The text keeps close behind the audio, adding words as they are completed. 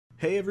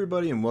Hey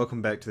everybody and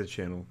welcome back to the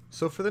channel.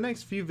 So for the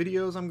next few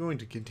videos I'm going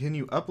to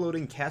continue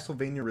uploading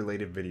Castlevania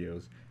related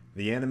videos.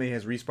 The anime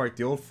has resparked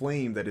the old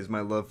flame that is my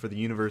love for the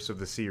universe of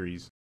the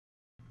series.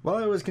 While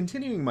I was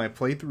continuing my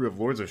playthrough of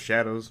Lords of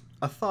Shadows,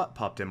 a thought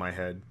popped in my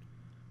head.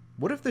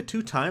 What if the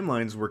two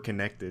timelines were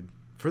connected?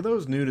 For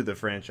those new to the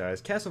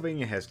franchise,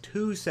 Castlevania has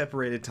two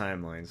separated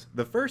timelines.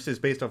 The first is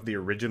based off the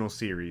original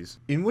series,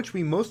 in which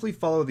we mostly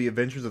follow the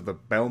adventures of the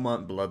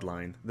Belmont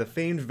bloodline, the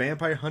famed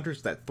vampire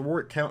hunters that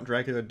thwart Count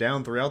Dracula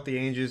down throughout the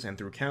ages and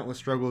through countless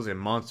struggles and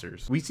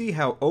monsters. We see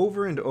how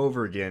over and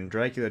over again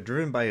Dracula,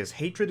 driven by his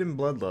hatred and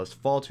bloodlust,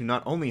 fall to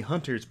not only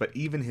hunters but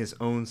even his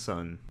own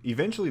son.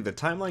 Eventually the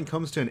timeline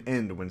comes to an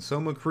end when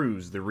Soma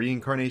Cruz, the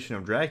reincarnation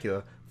of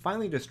Dracula,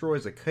 finally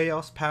destroys the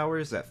chaos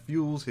powers that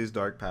fuels his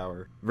dark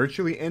power,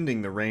 virtually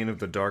ending the reign of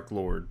the Dark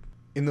Lord.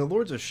 In the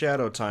Lords of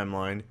Shadow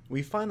timeline,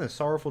 we find the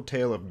sorrowful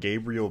tale of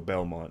Gabriel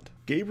Belmont.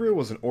 Gabriel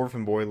was an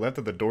orphan boy left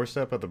at the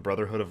doorstep of the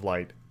Brotherhood of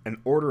Light, an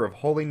order of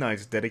holy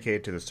knights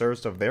dedicated to the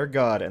service of their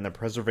god and the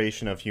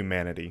preservation of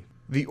humanity.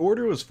 The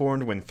order was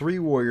formed when three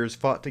warriors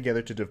fought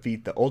together to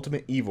defeat the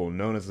ultimate evil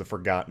known as the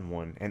Forgotten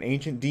One, an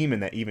ancient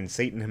demon that even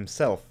Satan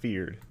himself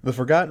feared. The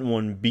Forgotten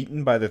One,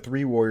 beaten by the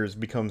three warriors,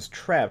 becomes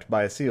trapped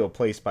by a seal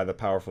placed by the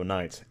powerful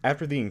knights.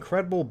 After the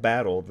incredible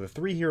battle, the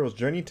three heroes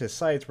journeyed to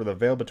sites where the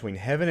veil between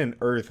heaven and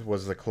earth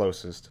was the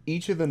closest.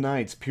 Each of the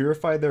knights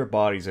purified their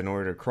bodies in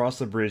order to cross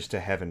the bridge to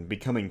heaven,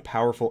 becoming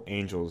powerful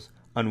angels.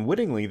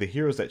 Unwittingly, the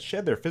heroes that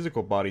shed their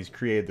physical bodies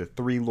created the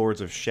three Lords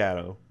of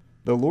Shadow.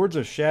 The Lords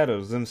of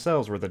Shadows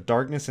themselves were the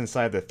darkness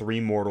inside the three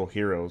mortal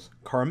heroes.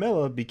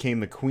 Carmilla became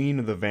the queen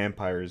of the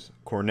vampires,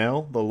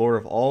 Cornell the lord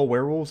of all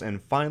werewolves,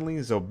 and finally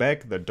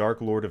Zobek the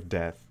Dark Lord of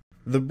Death.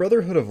 The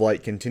Brotherhood of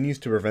Light continues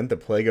to prevent the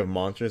plague of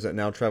monsters that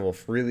now travel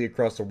freely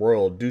across the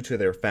world due to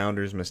their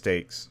founders'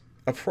 mistakes.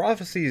 A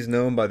prophecy is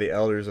known by the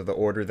elders of the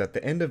order that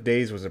the end of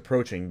days was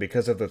approaching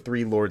because of the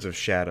three Lords of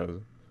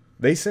Shadows.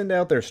 They send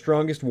out their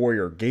strongest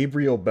warrior,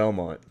 Gabriel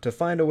Belmont, to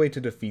find a way to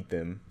defeat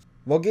them.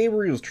 While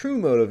Gabriel's true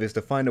motive is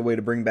to find a way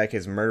to bring back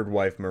his murdered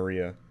wife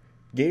Maria,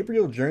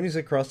 Gabriel journeys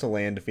across the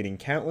land defeating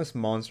countless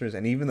monsters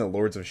and even the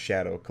Lords of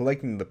Shadow,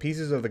 collecting the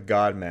pieces of the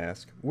God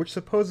Mask, which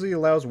supposedly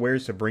allows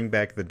wearers to bring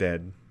back the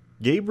dead.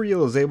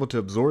 Gabriel is able to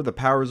absorb the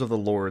powers of the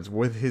Lords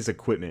with his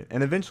equipment,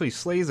 and eventually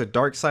slays the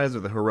dark sides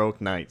of the heroic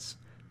knights.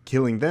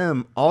 Killing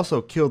them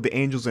also killed the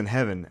angels in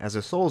heaven, as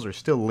their souls are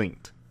still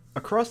linked.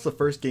 Across the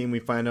first game we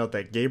find out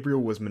that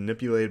Gabriel was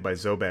manipulated by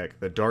Zobek,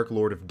 the Dark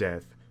Lord of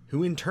Death,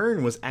 who in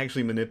turn was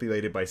actually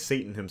manipulated by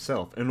Satan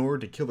himself in order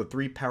to kill the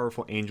three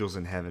powerful angels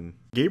in heaven.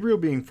 Gabriel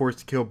being forced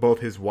to kill both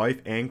his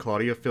wife and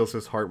Claudia fills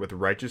his heart with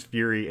righteous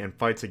fury and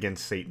fights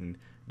against Satan.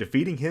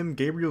 Defeating him,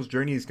 Gabriel's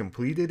journey is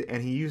completed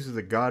and he uses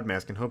the God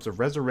Mask in hopes of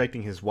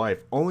resurrecting his wife,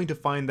 only to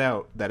find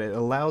out that it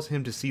allows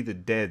him to see the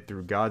dead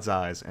through God's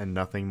eyes and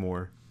nothing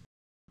more.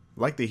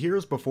 Like the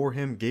heroes before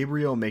him,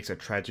 Gabriel makes a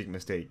tragic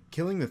mistake.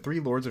 Killing the three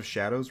Lords of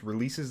Shadows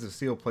releases the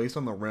seal placed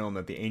on the realm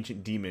that the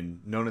ancient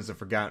demon, known as the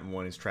Forgotten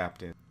One, is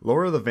trapped in.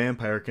 Laura the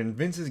vampire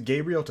convinces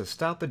Gabriel to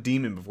stop the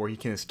demon before he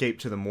can escape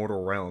to the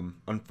mortal realm.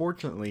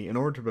 Unfortunately, in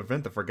order to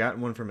prevent the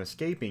Forgotten One from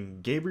escaping,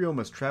 Gabriel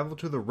must travel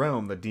to the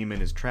realm the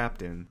demon is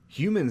trapped in.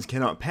 Humans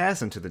cannot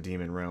pass into the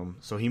demon realm,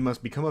 so he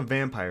must become a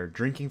vampire,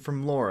 drinking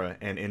from Laura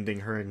and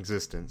ending her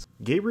existence.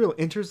 Gabriel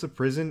enters the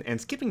prison, and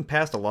skipping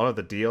past a lot of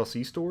the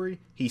DLC story,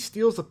 he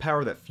steals the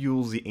power that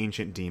fuels the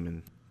ancient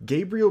demon.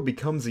 Gabriel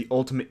becomes the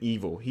ultimate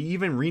evil. He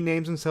even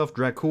renames himself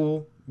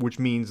Dracul, which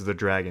means the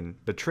dragon.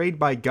 Betrayed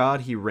by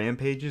God, he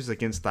rampages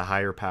against the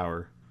higher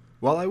power.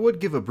 While I would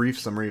give a brief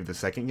summary of the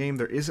second game,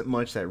 there isn't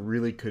much that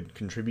really could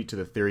contribute to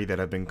the theory that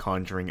I've been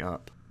conjuring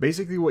up.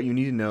 Basically what you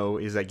need to know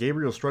is that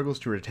Gabriel struggles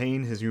to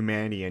retain his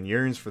humanity and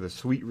yearns for the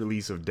sweet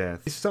release of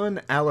death. His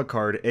son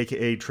Alucard,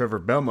 aka Trevor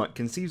Belmont,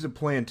 conceives a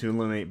plan to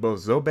eliminate both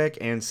Zobek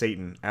and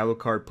Satan.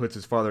 Alucard puts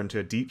his father into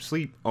a deep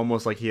sleep,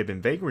 almost like he had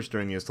been vanquished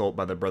during the assault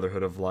by the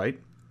Brotherhood of Light,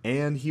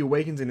 and he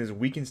awakens in his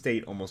weakened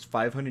state almost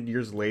 500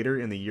 years later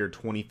in the year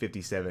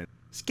 2057.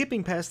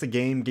 Skipping past the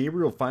game,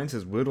 Gabriel finds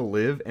his will to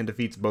live and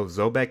defeats both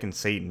Zobek and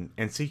Satan,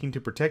 and seeking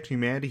to protect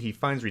humanity, he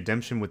finds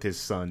redemption with his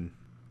son.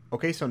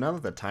 Okay, so now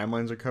that the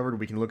timelines are covered,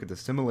 we can look at the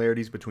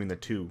similarities between the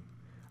two.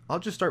 I'll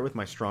just start with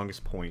my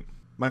strongest point.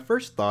 My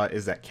first thought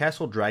is that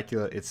Castle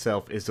Dracula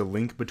itself is the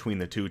link between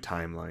the two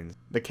timelines.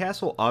 The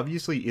castle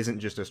obviously isn't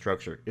just a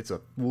structure, it's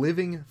a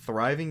living,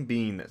 thriving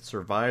being that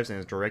survives and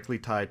is directly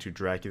tied to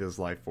Dracula's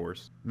life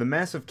force. The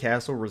massive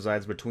castle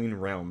resides between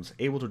realms,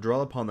 able to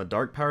draw upon the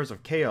dark powers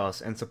of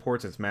chaos and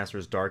supports its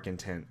master's dark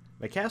intent.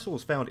 The castle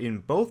is found in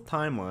both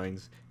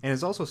timelines and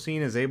is also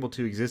seen as able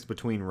to exist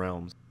between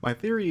realms. My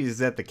theory is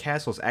that the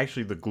castle is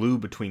actually the glue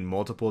between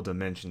multiple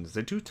dimensions.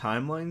 The two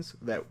timelines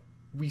that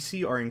we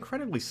see are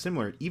incredibly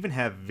similar, even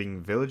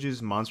having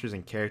villages, monsters,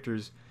 and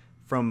characters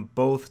from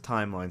both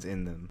timelines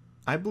in them.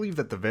 I believe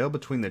that the veil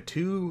between the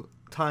two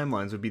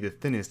timelines would be the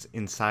thinnest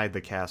inside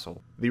the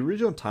castle. The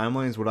original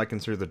timeline is what I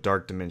consider the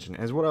Dark Dimension,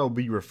 as what I will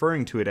be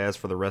referring to it as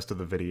for the rest of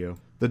the video.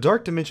 The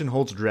Dark Dimension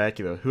holds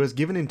Dracula, who has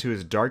given in to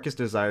his darkest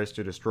desires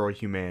to destroy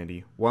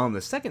humanity, while in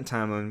the second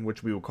timeline,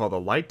 which we will call the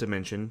Light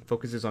Dimension,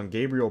 focuses on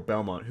Gabriel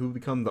Belmont, who will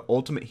become the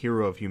ultimate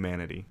hero of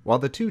humanity. While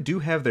the two do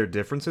have their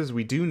differences,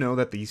 we do know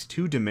that these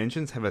two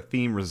dimensions have a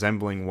theme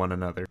resembling one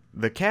another.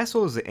 The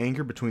castle is the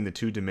anchor between the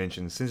two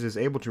dimensions, since it is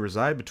able to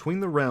reside between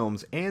the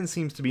realms and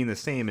seems to be the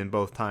same in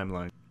both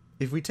timelines.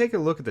 If we take a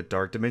look at the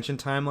Dark Dimension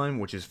timeline,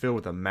 which is filled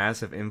with a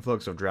massive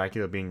influx of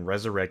Dracula being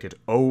resurrected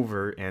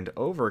over and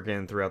over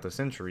again throughout the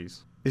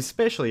centuries,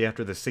 especially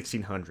after the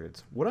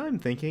 1600s, what I'm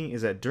thinking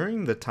is that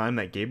during the time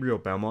that Gabriel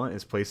Belmont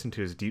is placed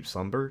into his deep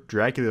slumber,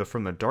 Dracula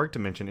from the Dark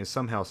Dimension is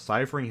somehow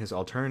ciphering his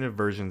alternative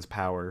version's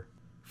power.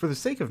 For the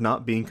sake of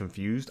not being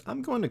confused,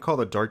 I'm going to call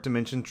the Dark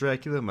Dimension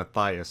Dracula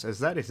Matthias, as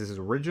that is his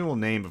original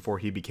name before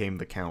he became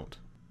the Count.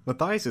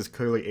 Matthias is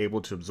clearly able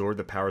to absorb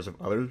the powers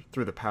of others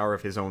through the power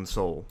of his own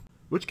soul,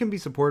 which can be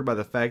supported by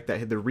the fact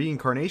that the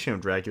reincarnation of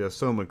Dracula,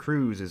 Soma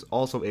Cruz, is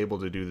also able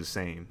to do the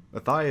same.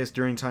 Matthias,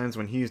 during times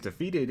when he is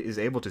defeated, is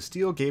able to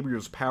steal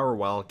Gabriel's power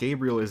while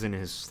Gabriel is in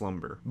his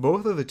slumber.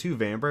 Both of the two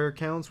vampire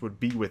counts would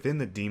be within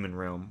the demon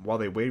realm while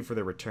they waited for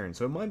their return,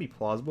 so it might be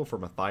plausible for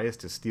Matthias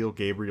to steal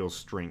Gabriel's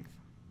strength.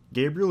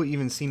 Gabriel,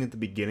 even seen at the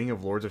beginning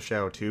of Lords of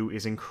Shadow 2,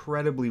 is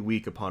incredibly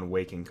weak upon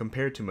waking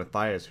compared to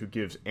Matthias, who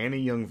gives any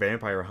young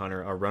vampire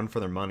hunter a run for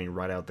their money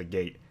right out the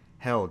gate.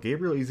 Hell,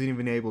 Gabriel isn't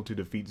even able to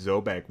defeat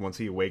Zobek once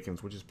he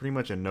awakens, which is pretty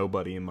much a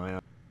nobody in my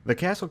eyes. The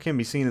castle can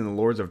be seen in the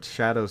Lords of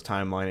Shadow's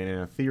timeline in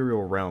an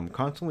ethereal realm,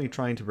 constantly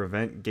trying to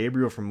prevent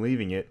Gabriel from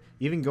leaving it,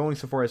 even going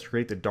so far as to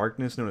create the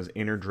darkness known as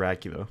Inner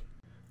Dracula.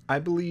 I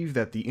believe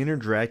that the Inner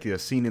Dracula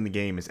seen in the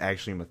game is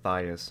actually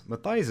Matthias.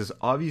 Matthias is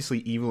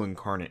obviously evil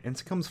incarnate and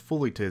succumbs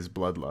fully to his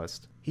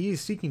bloodlust. He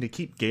is seeking to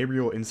keep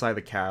Gabriel inside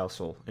the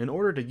castle, in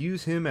order to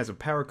use him as a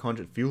power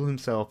conduit to fuel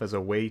himself as a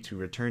way to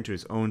return to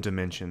his own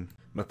dimension.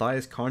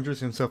 Matthias conjures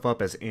himself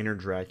up as Inner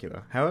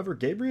Dracula. However,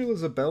 Gabriel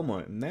is a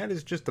Belmont, and that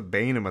is just the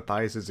bane of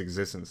Matthias'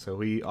 existence,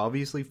 so he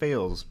obviously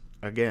fails.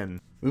 Again.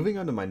 Moving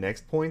on to my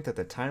next point, that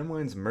the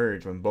timelines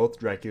merge when both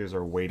Draculas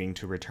are waiting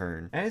to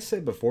return. As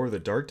said before, the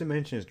Dark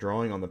Dimension is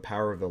drawing on the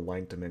power of the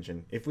Light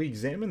Dimension. If we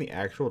examine the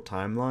actual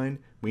timeline,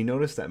 we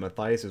notice that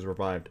Matthias is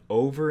revived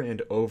over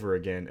and over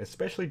again,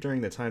 especially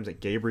during the times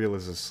that Gabriel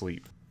is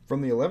asleep.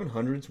 From the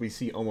 1100s, we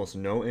see almost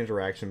no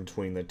interaction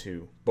between the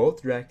two.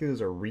 Both Draculas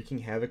are wreaking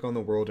havoc on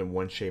the world in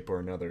one shape or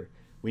another.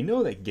 We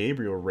know that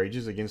Gabriel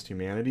rages against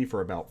humanity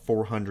for about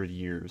 400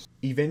 years,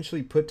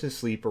 eventually put to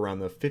sleep around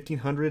the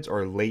 1500s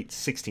or late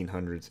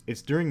 1600s.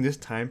 It's during this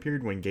time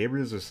period when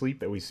Gabriel is asleep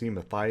that we see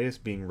Matthias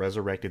being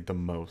resurrected the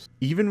most.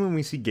 Even when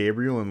we see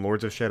Gabriel in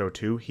Lords of Shadow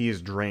 2, he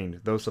is drained,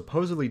 though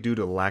supposedly due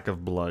to lack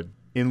of blood.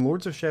 In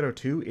Lords of Shadow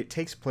 2, it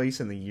takes place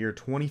in the year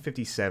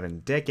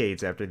 2057,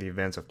 decades after the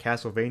events of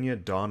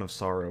Castlevania Dawn of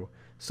Sorrow.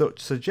 So it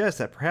suggests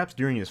that perhaps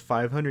during his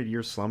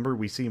 500-year slumber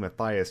we see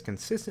Matthias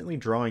consistently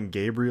drawing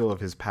Gabriel of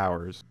his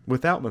powers.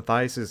 Without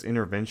Matthias'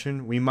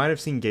 intervention, we might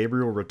have seen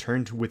Gabriel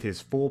return with his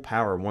full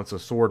power once the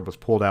sword was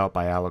pulled out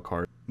by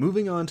Alucard.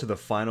 Moving on to the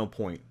final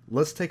point,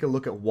 let's take a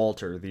look at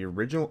Walter, the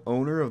original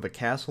owner of the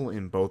castle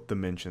in both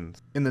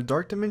dimensions. In the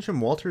Dark Dimension,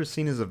 Walter is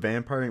seen as a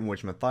vampire in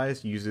which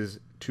Matthias uses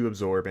to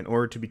absorb in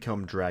order to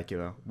become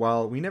Dracula.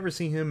 While we never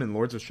see him in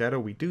Lords of Shadow,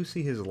 we do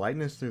see his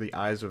likeness through the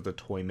eyes of the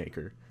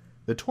Toymaker.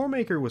 The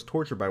Toymaker was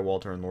tortured by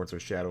Walter in Lords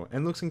of Shadow,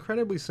 and looks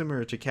incredibly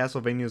similar to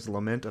Castlevania's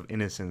Lament of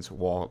Innocence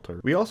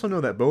Walter. We also know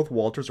that both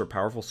Walters are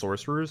powerful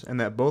sorcerers, and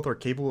that both are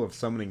capable of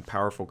summoning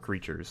powerful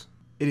creatures.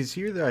 It is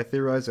here that I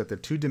theorize that the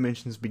two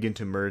dimensions begin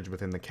to merge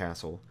within the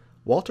castle.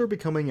 Walter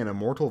becoming an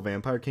immortal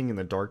vampire king in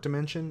the Dark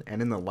Dimension,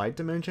 and in the Light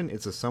Dimension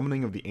it's the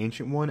summoning of the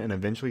Ancient One and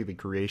eventually the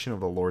creation of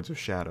the Lords of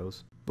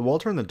Shadows. The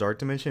Walter in the Dark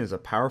Dimension is a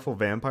powerful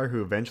vampire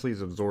who eventually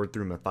is absorbed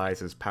through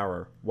Matthias'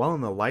 power, while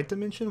in the Light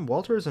Dimension,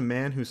 Walter is a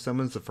man who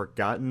summons the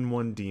Forgotten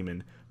One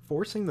demon,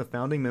 forcing the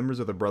founding members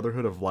of the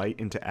Brotherhood of Light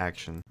into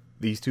action.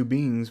 These two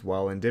beings,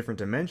 while in different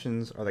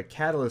dimensions, are the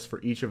catalyst for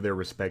each of their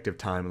respective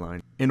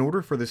timelines. In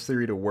order for this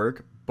theory to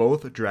work,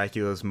 both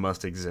Draculas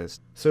must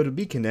exist. So to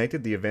be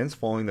connected, the events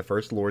following the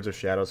first Lords of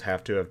Shadows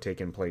have to have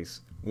taken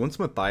place. Once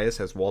Matthias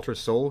has Walter's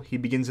soul, he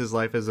begins his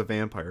life as a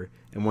vampire,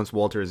 and once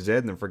Walter is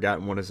dead and the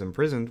Forgotten One is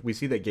imprisoned, we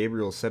see that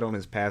Gabriel is set on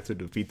his path to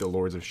defeat the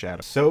Lords of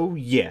Shadow. So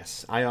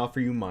yes, I offer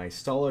you my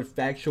solid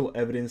factual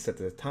evidence that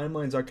the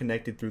timelines are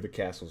connected through the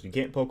castles. You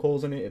can't poke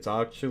holes in it, it's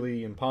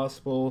actually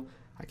impossible.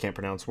 I can't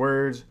pronounce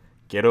words.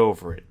 Get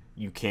over it.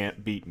 You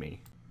can't beat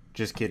me.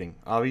 Just kidding.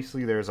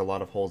 Obviously there's a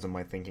lot of holes in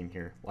my thinking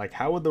here. Like,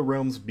 how would the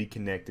realms be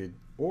connected?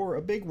 Or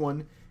a big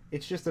one,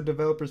 it's just the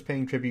developers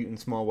paying tribute in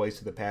small ways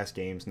to the past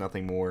games,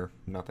 nothing more,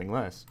 nothing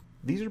less.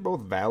 These are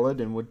both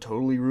valid and would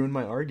totally ruin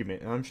my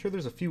argument, and I'm sure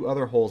there's a few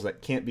other holes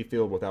that can't be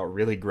filled without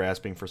really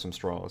grasping for some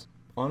straws.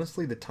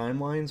 Honestly, the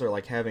timelines are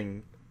like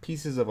having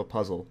pieces of a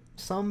puzzle.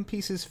 Some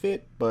pieces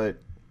fit,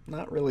 but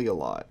not really a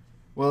lot.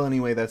 Well,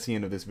 anyway, that's the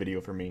end of this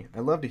video for me.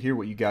 I'd love to hear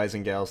what you guys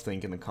and gals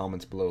think in the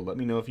comments below. Let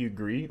me know if you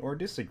agree or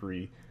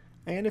disagree.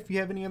 and if you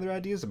have any other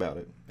ideas about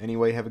it.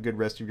 Anyway, have a good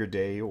rest of your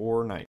day or night.